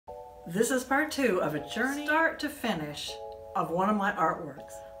This is part 2 of a journey start to finish of one of my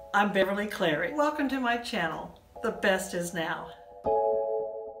artworks. I'm Beverly Claridge. Welcome to my channel. The best is now.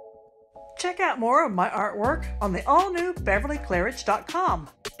 Check out more of my artwork on the all-new BeverlyClaridge.com.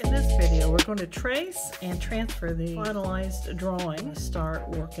 In this video, we're going to trace and transfer the finalized drawing and start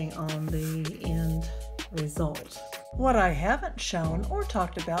working on the end result. What I haven't shown or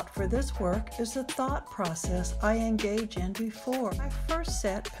talked about for this work is the thought process I engage in before I first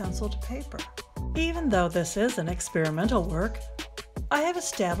set pencil to paper. Even though this is an experimental work, I have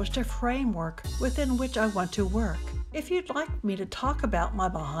established a framework within which I want to work. If you'd like me to talk about my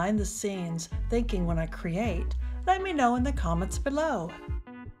behind-the-scenes thinking when I create, let me know in the comments below.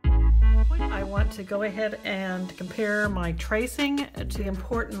 I want to go ahead and compare my tracing to the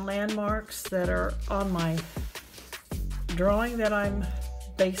important landmarks that are on my drawing that I'm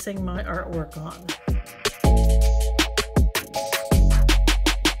basing my artwork on.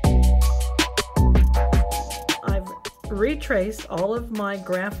 I've retraced all of my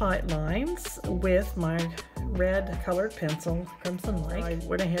graphite lines with my red colored pencil, Crimson Lake. I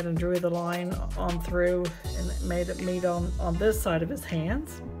went ahead and drew the line on through and made it meet on this side of his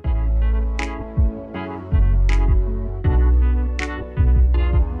hands.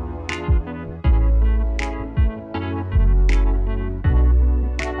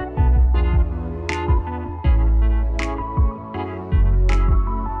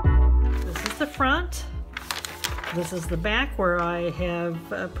 This is the front. This is the back where I have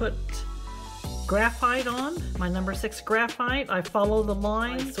put graphite on, my number 6 graphite. I follow the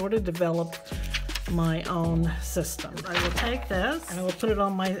line, sort of developed my own system. I will take this and I will put it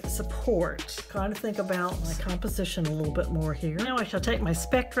on my support. Kind of think about my composition a little bit more here. Now I shall take my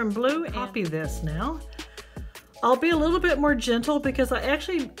Spectrum Blue and copy this now. I'll be a little bit more gentle because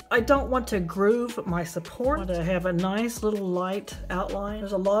I don't want to groove my support. I want to have a nice little light outline.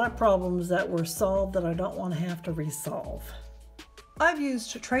 There's a lot of problems that were solved that I don't want to have to resolve. I've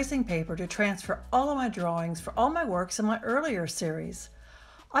used tracing paper to transfer all of my drawings for all my works in my earlier series.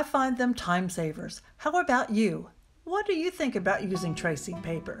 I find them time savers. How about you? What do you think about using tracing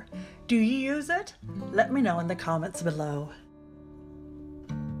paper? Do you use it? Let me know in the comments below.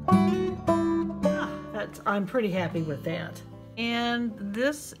 I'm pretty happy with that. And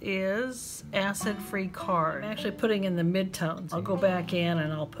this is acid-free card. I'm actually putting in the mid-tones. I'll go back in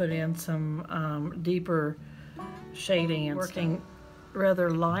and I'll put in some deeper shading and working rather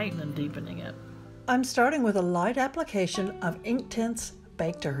light and deepening it. I'm starting with a light application of Inktense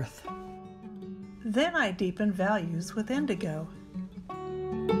Baked Earth. Then I deepen values with indigo.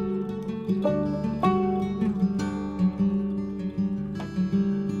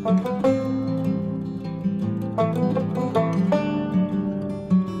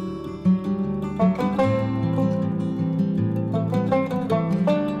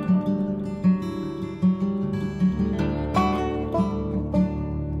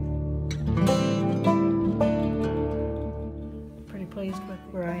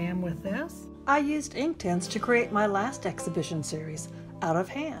 Where I am with this. I used Inktense to create my last exhibition series, Out of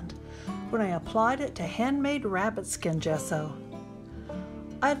Hand, when I applied it to handmade rabbit skin gesso.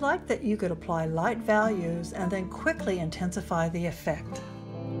 I like that you could apply light values and then quickly intensify the effect.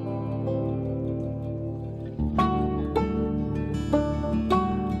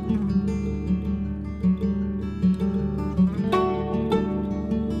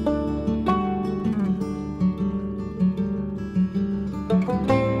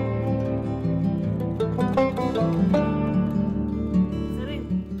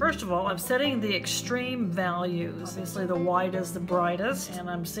 First of all, I'm setting the extreme values. Obviously the white is the brightest, and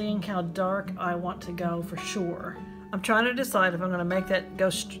I'm seeing how dark I want to go for sure. I'm trying to decide if I'm going to make that go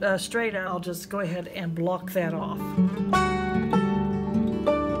straight out. I'll just go ahead and block that off.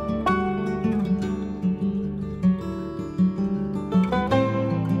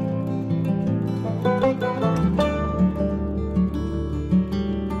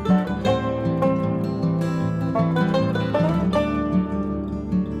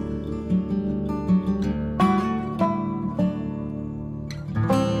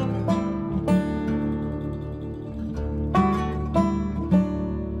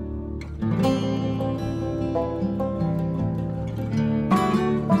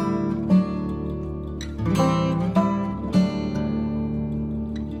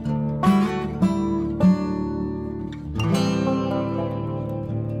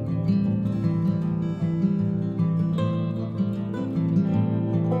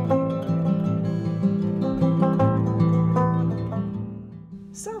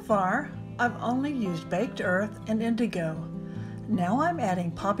 So far, I've only used Baked Earth and Indigo. Now I'm adding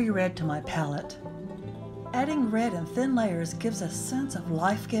Poppy Red to my palette. Adding red in thin layers gives a sense of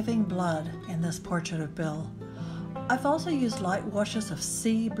life-giving blood in this portrait of Bill. I've also used light washes of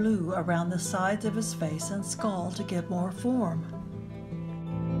sea blue around the sides of his face and skull to give more form.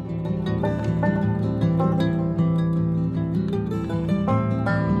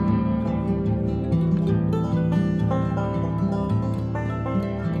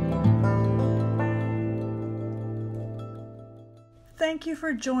 Thank you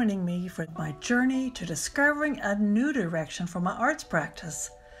for joining me for my journey to discovering a new direction for my arts practice.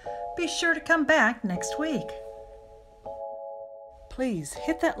 Be sure to come back next week. Please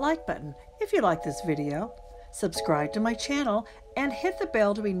hit that like button if you like this video, subscribe to my channel, and hit the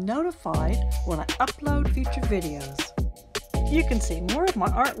bell to be notified when I upload future videos. You can see more of my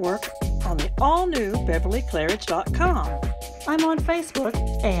artwork on the all-new BeverlyClaridge.com. I'm on Facebook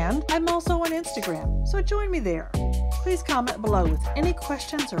and I'm also on Instagram, so join me there. Please comment below with any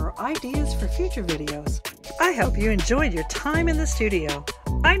questions or ideas for future videos. I hope you enjoyed your time in the studio.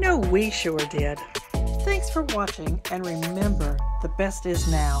 I know we sure did. Thanks for watching, and remember, the best is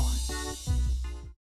now.